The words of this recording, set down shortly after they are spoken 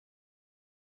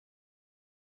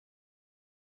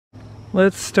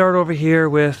Let's start over here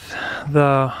with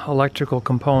the electrical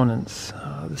components.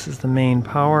 This is the main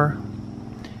power,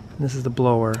 and this is the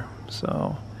blower.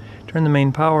 So turn the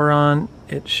main power on,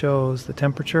 it shows the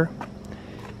temperature,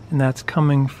 and that's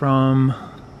coming from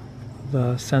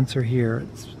the sensor here.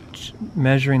 It's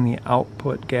measuring the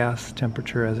output gas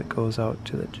temperature as it goes out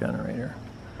to the generator.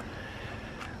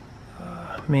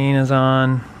 Main is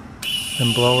on,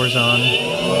 then blower's on.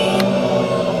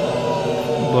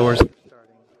 Blower's starting.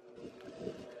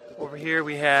 Over here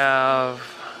we have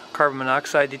carbon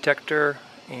monoxide detector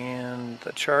and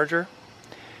the charger.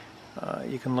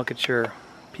 You can look at your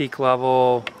peak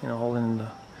level, holding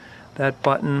that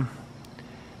button.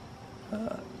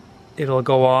 It'll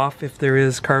go off if there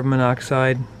is carbon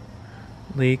monoxide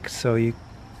leak, so you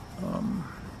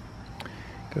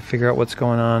gotta figure out what's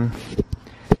going on.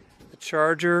 The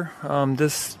charger,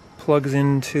 this plugs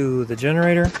into the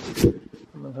generator.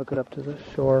 I'm gonna hook it up to the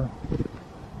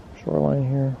shoreline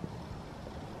here.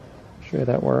 Show you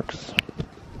that works.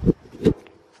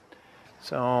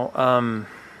 So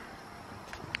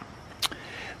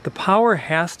the power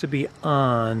has to be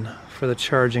on for the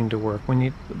charging to work.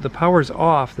 When the power's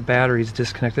off, the battery's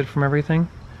disconnected from everything.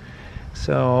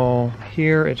 So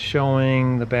here it's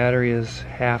showing the battery is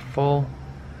half full.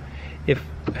 If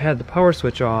I had the power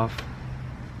switch off,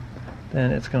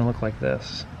 then it's going to look like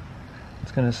this.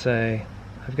 It's going to say,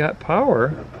 I've got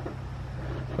power,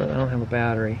 but I don't have a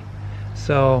battery.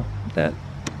 So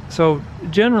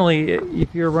generally,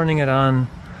 if you're running it on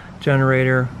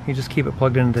generator, you just keep it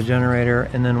plugged into the generator,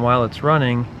 and then while it's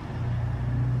running,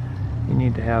 you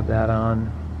need to have that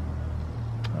on,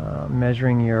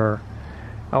 measuring your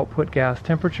output gas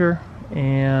temperature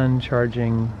and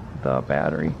charging the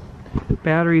battery.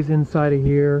 Battery's inside of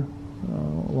here,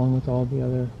 along with all the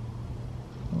other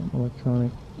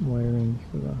electronic wiring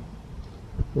for the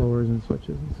blowers and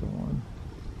switches and so on.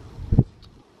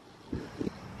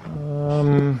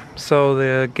 So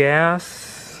the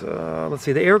gas, let's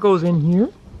see, the air goes in here.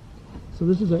 So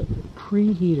this is a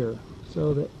preheater.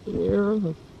 So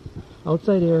the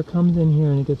outside air comes in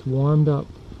here and it gets warmed up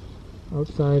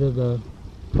outside of the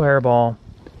fireball,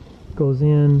 goes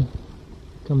in,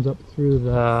 comes up through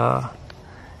the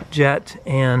jet,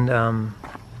 and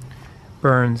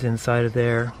burns inside of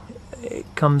there. It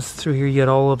comes through here, you get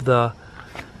all of the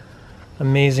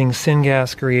amazing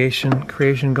syngas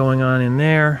creation going on in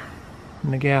there,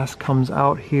 and the gas comes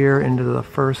out here into the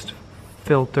first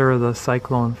filter, the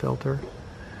cyclone filter.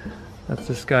 That's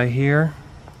this guy here.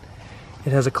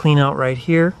 It has a clean out right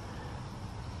here,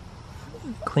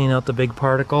 clean out the big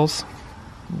particles.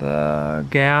 The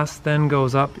gas then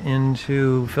goes up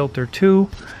into filter 2,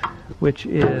 which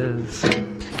is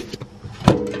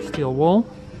steel wool.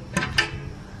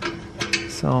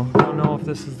 So I don't know if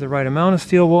this is the right amount of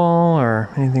steel wool or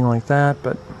anything like that,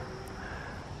 but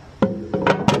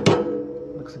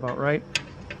looks about right.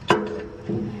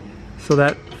 So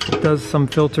that does some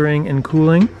filtering and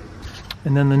cooling.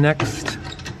 And then the next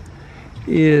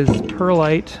is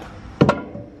perlite.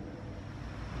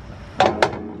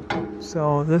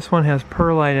 So this one has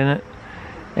perlite in it,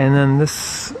 and then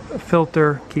this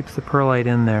filter keeps the perlite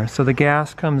in there. So the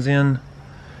gas comes in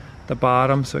the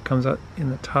bottom, so it comes out in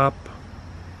the top,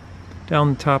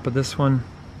 down the top of this one,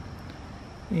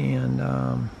 and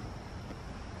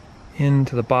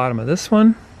into the bottom of this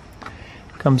one.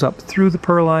 Comes up through the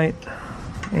perlite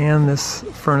and this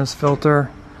furnace filter,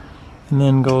 and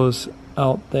then goes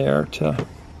out there to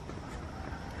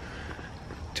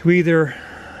either,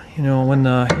 when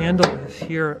the handle is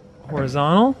here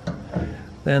horizontal,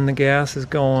 then the gas is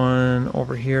going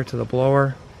over here to the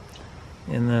blower,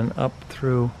 and then up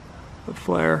through the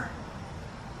flare.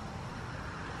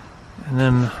 And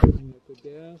then when you get the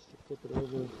gas, you flip it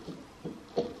over,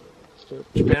 start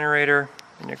the generator,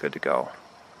 and you're good to go.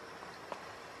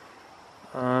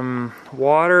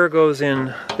 Water goes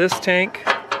in this tank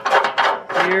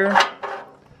here.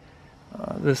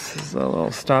 This is a little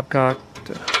stopcock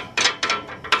to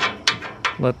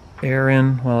let air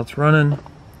in while it's running.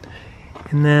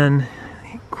 And then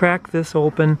crack this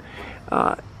open.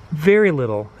 Very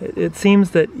little. It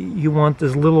seems that you want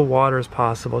as little water as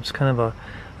possible, just kind of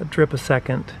a drip a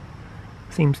second.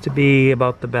 Seems to be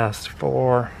about the best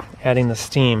for adding the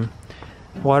steam.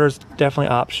 Water's definitely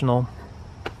optional.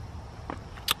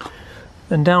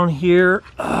 Then down here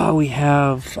we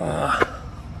have,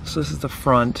 so this is the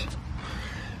front.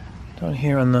 Down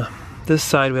here on this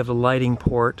side we have the lighting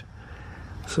port.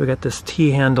 So we got this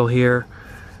T handle here,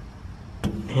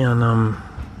 and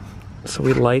so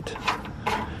we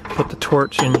put the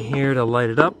torch in here to light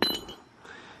it up,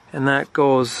 and that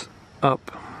goes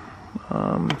up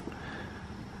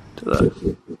to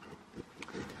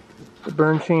the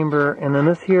burn chamber, and then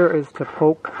this here is to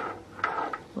poke.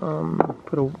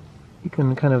 You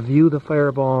can kind of view the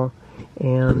fireball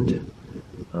and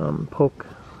poke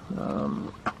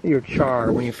your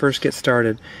char when you first get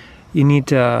started. You need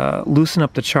to loosen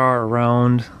up the char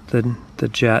around the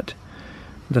jet,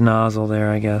 the nozzle there,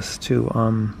 I guess, to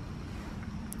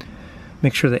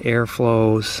make sure the air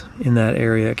flows in that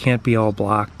area. It can't be all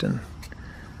blocked, and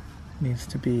it needs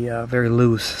to be very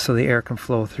loose so the air can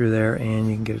flow through there and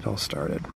you can get it all started.